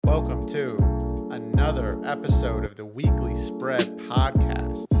welcome to another episode of the Weekly Spread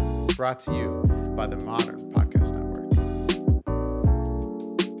Podcast, brought to you by the Modern Podcast Network.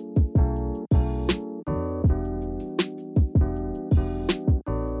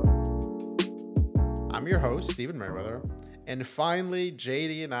 I'm your host, Stephen Merriweather, and finally,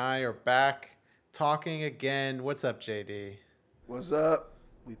 JD and I are back talking again. What's up, JD? What's up?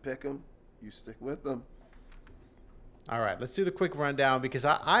 We pick them. You stick with them. All right, let's do the quick rundown because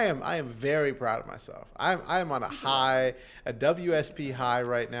I am very proud of myself. I am on a high, a WSP high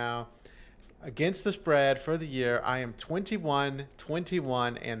right now. Against the spread for the year, I am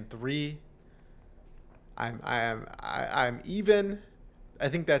 21-21-3. I'm even. I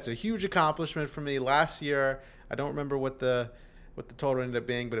think that's a huge accomplishment for me. Last year, I don't remember what the total ended up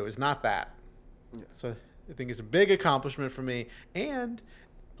being, but it was not that. Yeah. So I think it's a big accomplishment for me. And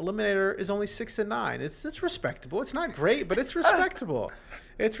Eliminator is only 6-9. It's respectable. It's not great, but it's respectable.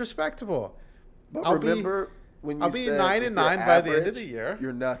 It's respectable. But remember when you said 9-9 by the end of the year.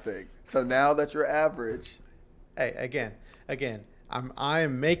 You're nothing. So now that you're average. Hey, again, I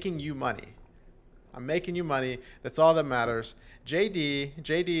am making you money. I'm making you money. That's all that matters. JD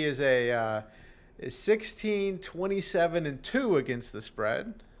is a 16-27-2 against the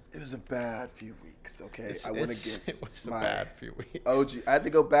spread. It was a bad few weeks, okay? I went against it was a bad few weeks. OG. I had to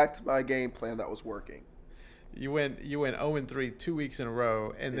go back to my game plan that was working. You went 0-3 2 weeks in a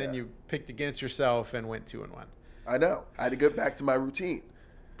row, and then you picked against yourself and went 2-1. I know. I had to go back to my routine.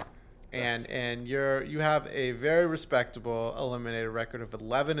 And you have a very respectable eliminated record of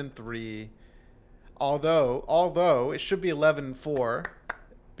 11-3. Although it should be 11-4,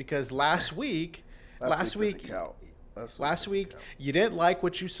 because last week you didn't like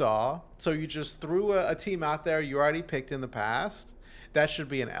what you saw, so you just threw a team out there you already picked in the past. That should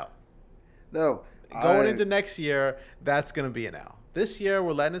be an L. No. Going into next year, that's going to be an L. This year,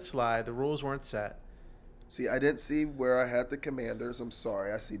 we're letting it slide. The rules weren't set. See, I didn't see where I had the Commanders. I'm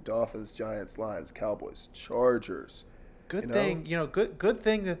sorry. I see Dolphins, Giants, Lions, Cowboys, Chargers. Good thing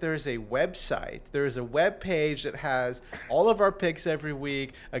that there's a website. There is a web page that has all of our picks every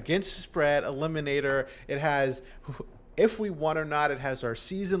week, against the spread, eliminator. It has if we won or not. It has our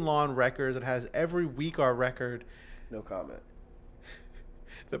season-long records. It has every week our record. No comment.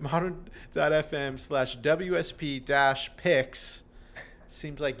 The modern.fm/WSP-picks.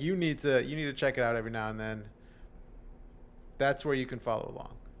 Seems like you need to check it out every now and then. That's where you can follow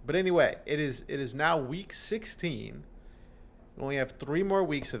along. But anyway, it is now week 16. We only have 3 more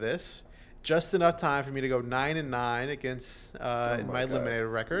weeks of this. Just enough time for me to go 9-9 against in my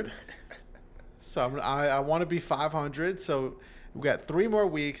eliminator record. So I want to be 500. So we've got 3 more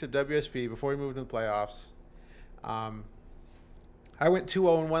weeks of WSP before we move into the playoffs. I went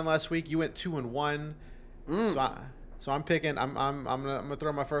 2-0-1 last week. You went 2-1. So I'm picking. I'm gonna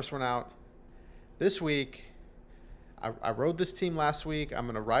throw my first one out this week. I rode this team last week. I'm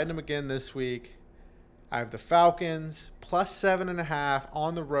gonna ride them again this week. I have the Falcons plus 7.5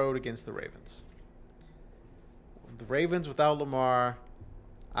 on the road against the Ravens. The Ravens without Lamar,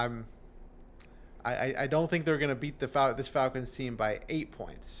 I don't think they're going to beat this Falcons team by 8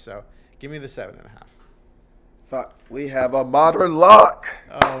 points. So give me the 7.5. We have a modern lock.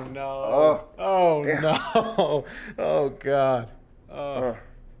 Oh no! No! Oh God!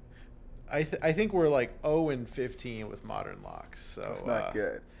 I think we're like 0-15 with modern locks. So it's not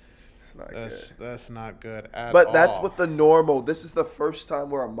good. That's not good at all. But that's what the normal. This is the first time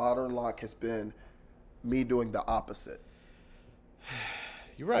where a modern lock has been me doing the opposite.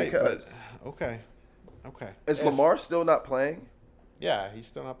 You're right. Because okay. Is Lamar still not playing? Yeah, he's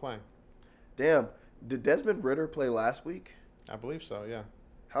still not playing. Damn. Did Desmond Ridder play last week? I believe so, yeah.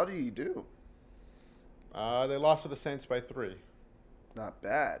 How do you do? They lost to the Saints by 3. Not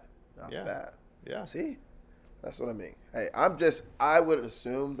bad. Not bad. Yeah. See? That's what I mean. Hey, I would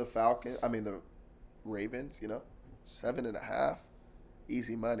assume the Ravens, 7.5,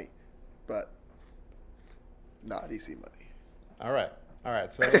 easy money, but not easy money. All right.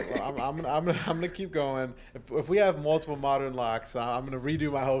 So I'm gonna keep going. If we have multiple modern locks, I'm gonna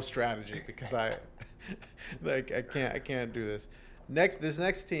redo my whole strategy because I can't do this. This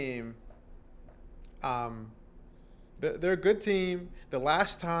next team, they're a good team. The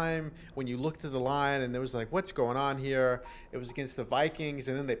last time when you looked at the line and there was like, what's going on here? It was against the Vikings,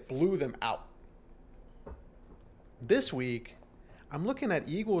 and then they blew them out. This week, I'm looking at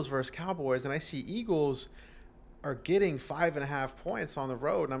Eagles versus Cowboys, and I see Eagles are getting 5.5 points on the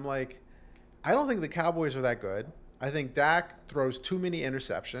road. And I'm like, I don't think the Cowboys are that good. I think Dak throws too many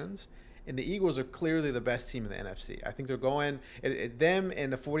interceptions, and the Eagles are clearly the best team in the NFC. I think they're going – them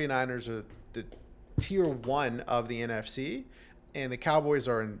and the 49ers are the tier 1 of the NFC. and the Cowboys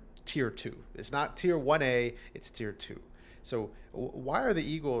are in tier 2. It's not tier 1A, it's tier 2. So why are the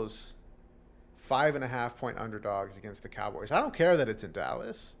Eagles 5.5-point underdogs against the Cowboys? I don't care that it's in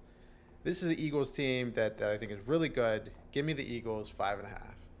Dallas. This is the Eagles team that I think is really good. Give me the Eagles 5.5.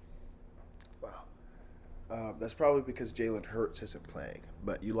 Wow. That's probably because Jalen Hurts isn't playing,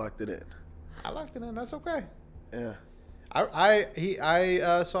 but you locked it in. I locked it in. That's okay. Yeah.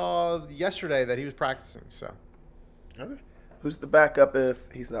 I saw yesterday that he was practicing, so. Okay. Who's the backup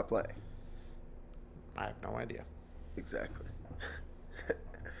if he's not playing? I have no idea. Exactly.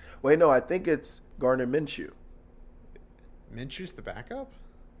 Wait, no, I think it's Gardner Minshew. Minshew's the backup?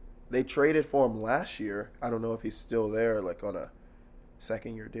 They traded for him last year. I don't know if he's still there, like on a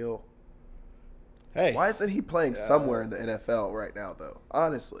second-year deal. Hey. Why isn't he playing somewhere in the NFL right now, though?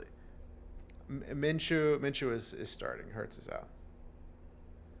 Honestly. Minshew is starting. Hurts is out.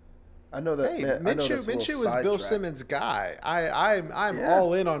 I know that. Hey, man, Minshew was Bill Simmons' guy. I'm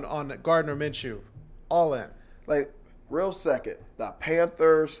all in on Gardner Minshew. All in. Like, real second, the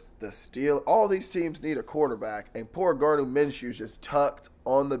Panthers, the Steelers, all these teams need a quarterback, and poor Gardner Minshew's just tucked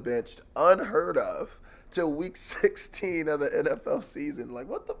on the bench, unheard of, till week 16 of the NFL season. Like,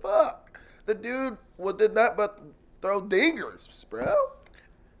 what the fuck? The dude did not but throw dingers, bro.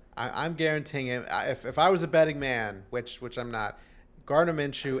 I'm guaranteeing him. If I was a betting man, which I'm not, Gardner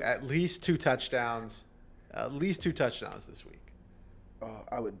Minshew at least 2 touchdowns, this week. Oh,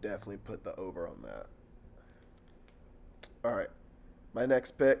 I would definitely put the over on that. All right, my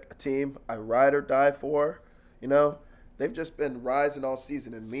next pick, a team I ride or die for. You know, they've just been rising all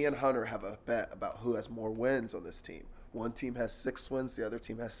season, and me and Hunter have a bet about who has more wins on this team. One team has 6 wins, the other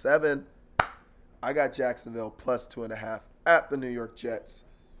team has 7. I got Jacksonville plus 2.5 at the New York Jets.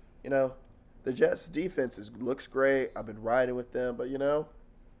 You know, the Jets' defense looks great. I've been riding with them, but, you know,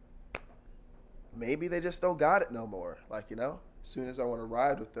 maybe they just don't got it no more. Like, you know, as soon as I want to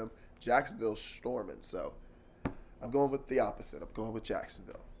ride with them, Jacksonville's storming. So I'm going with the opposite. I'm going with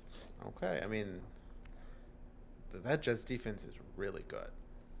Jacksonville. Okay. I mean, that Jets defense is really good.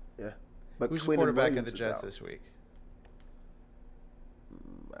 Yeah. But who's the quarterback of the Jets this week?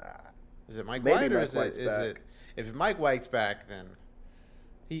 Is it Mike White, or is it if Mike White's back, then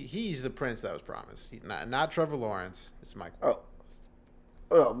he's the prince that was promised. Not Trevor Lawrence. It's Mike White.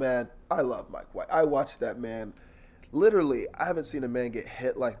 Oh, man. I love Mike White. I watched that man. Literally, I haven't seen a man get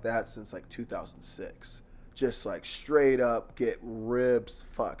hit like that since like 2006. Just like straight up get ribs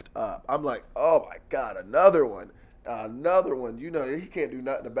fucked up. I'm like, oh my God, another one. You know, he can't do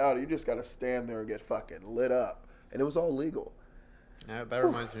nothing about it. You just got to stand there and get fucking lit up. And it was all legal. That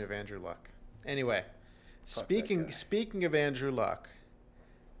reminds me of Andrew Luck. Anyway, speaking of Andrew Luck,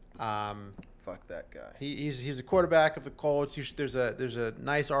 fuck that guy. He's a quarterback of the Colts. There's a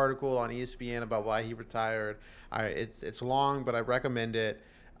nice article on ESPN about why he retired. It's long, but I recommend it.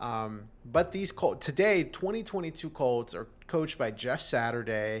 But these Colts today, 2022 Colts are coached by Jeff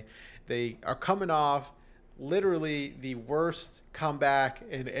Saturday. They are coming off literally the worst comeback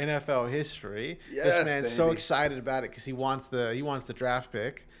in NFL history. Yes, this man's baby. so excited about it because he wants the draft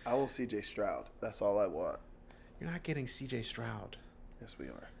pick. I want CJ Stroud. That's all I want. You're not getting CJ Stroud. Yes, we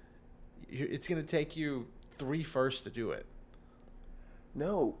are. It's going to take you 3 firsts to do it.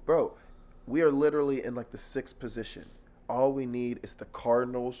 No, bro. We are literally in like the 6th position. All we need is the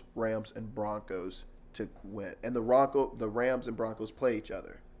Cardinals, Rams, and Broncos to win. And the Rams and Broncos play each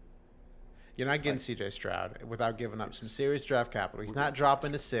other. You're not getting CJ Stroud without giving up some serious draft capital. He's not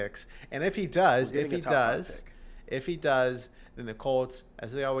dropping to 6. And if he does, then the Colts,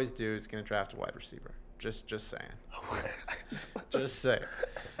 as they always do, is going to draft a wide receiver. Just saying. Just saying.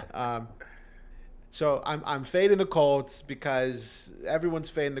 So I'm fading the Colts because everyone's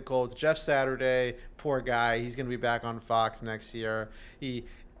fading the Colts. Jeff Saturday, poor guy, he's going to be back on Fox next year.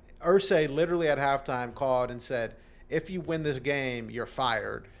 Irsay literally at halftime called and said, if you win this game, you're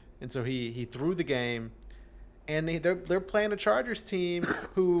fired. And so he threw the game. And they're playing a Chargers team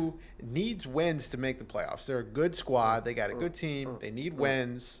who needs wins to make the playoffs. They're a good squad. They got a good team. They need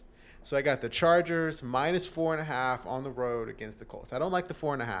wins. So I got the Chargers minus 4.5 on the road against the Colts. I don't like the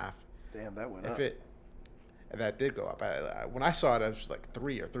 4.5. Damn, that went up. That did go up. When I saw it, it was like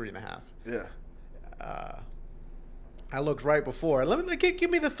 3 or 3.5. Yeah. I looked right before. Give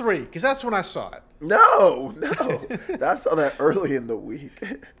me the 3 because that's when I saw it. No. I saw that early in the week.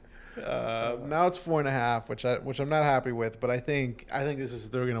 Now it's 4.5, which I'm not happy with. But I think they're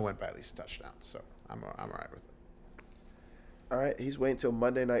going to win by at least a touchdown. So I'm all right with it. All right, he's waiting until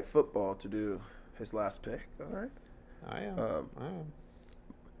Monday Night Football to do his last pick. All right. I am.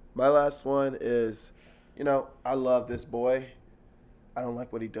 My last one is, I love this boy. I don't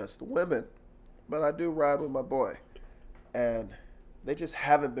like what he does to women, but I do ride with my boy. And they just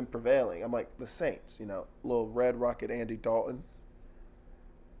haven't been prevailing. I'm like, the Saints, little Red Rocket Andy Dalton.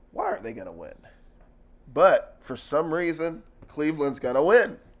 Why aren't they going to win? But for some reason, Cleveland's going to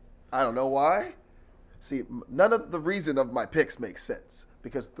win. I don't know why. See, none of the reason of my picks makes sense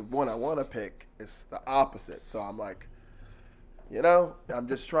because the one I want to pick is the opposite. So I'm like, I'm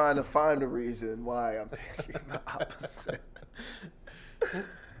just trying to find a reason why I'm picking the opposite.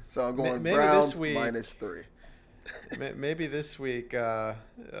 So I'm going maybe Browns this week, -3. Maybe this week,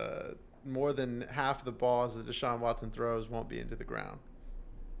 more than half the balls that Deshaun Watson throws won't be into the ground.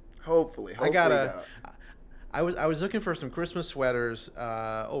 Hopefully I was looking for some Christmas sweaters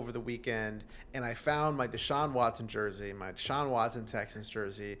over the weekend, and I found my Deshaun Watson jersey, my Deshaun Watson Texans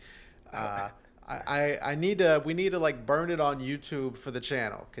jersey. We need to like burn it on YouTube for the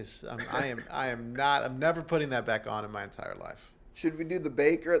channel because I'm never putting that back on in my entire life. Should we do the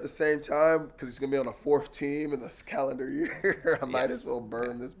Baker at the same time because he's gonna be on a 4th team in this calendar year? I might as well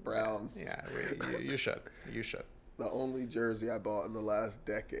burn this Browns. Yeah, you should. You should. The only jersey I bought in the last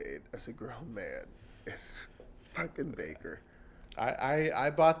decade as a grown man is fucking Baker. I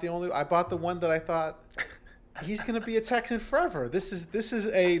bought the one that I thought he's gonna be a Texan forever. This is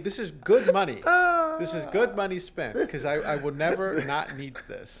good money. This is good money spent because I will never not need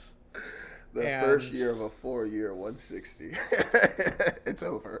this. The first year of a 4-year 160. It's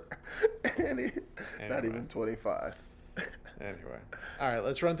over. Anyway. Not even 25. Anyway. All right,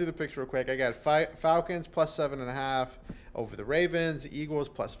 let's run through the picks real quick. I got Falcons +7.5 over the Ravens, Eagles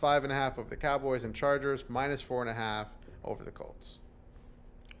 +5.5 over the Cowboys, and Chargers -4.5 over the Colts.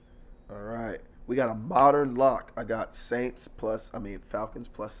 All right. We got a modern lock. I got Falcons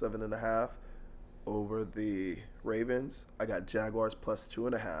 +7.5 over the Ravens. I got Jaguars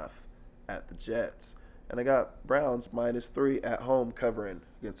 +2.5 at the Jets. And I got Browns -3 at home covering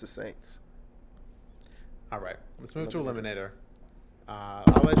against the Saints. All right. Let's move to Eliminator.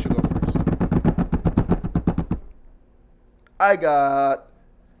 I'll let you go first. I got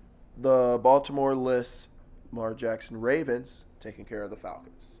the Baltimore Lists, Lamar Jackson Ravens taking care of the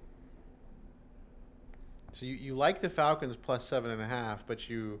Falcons. So you like the Falcons +7.5, but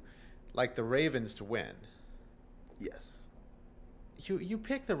you like the Ravens to win. Yes. You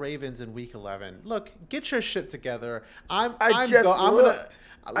pick the Ravens in Week 11. Look, get your shit together. I just looked.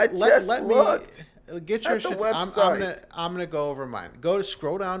 Get your at the shit. website. I'm gonna go over mine.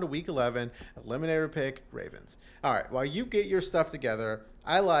 Scroll down to Week 11. Eliminator pick Ravens. All right. While you get your stuff together,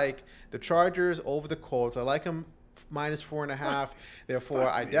 I like the Chargers over the Colts. I like them -4.5. Therefore,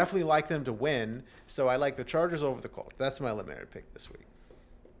 I definitely like them to win. So I like the Chargers over the Colts. That's my eliminator pick this week.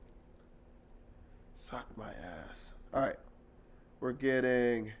 Suck my ass. All right. We're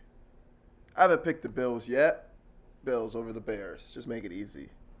getting. I haven't picked the Bills yet. Bills over the Bears. Just make it easy.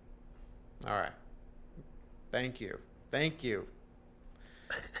 All right. Thank you.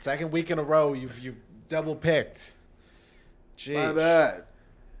 Second week in a row, you've double picked. Jeez. My bad.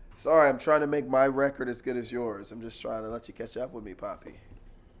 Sorry, I'm trying to make my record as good as yours. I'm just trying to let you catch up with me, Poppy.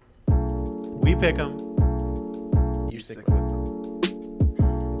 We pick them. You stick with them.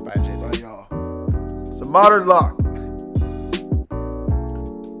 Bye, JJ. Bye, y'all. It's a modern lock.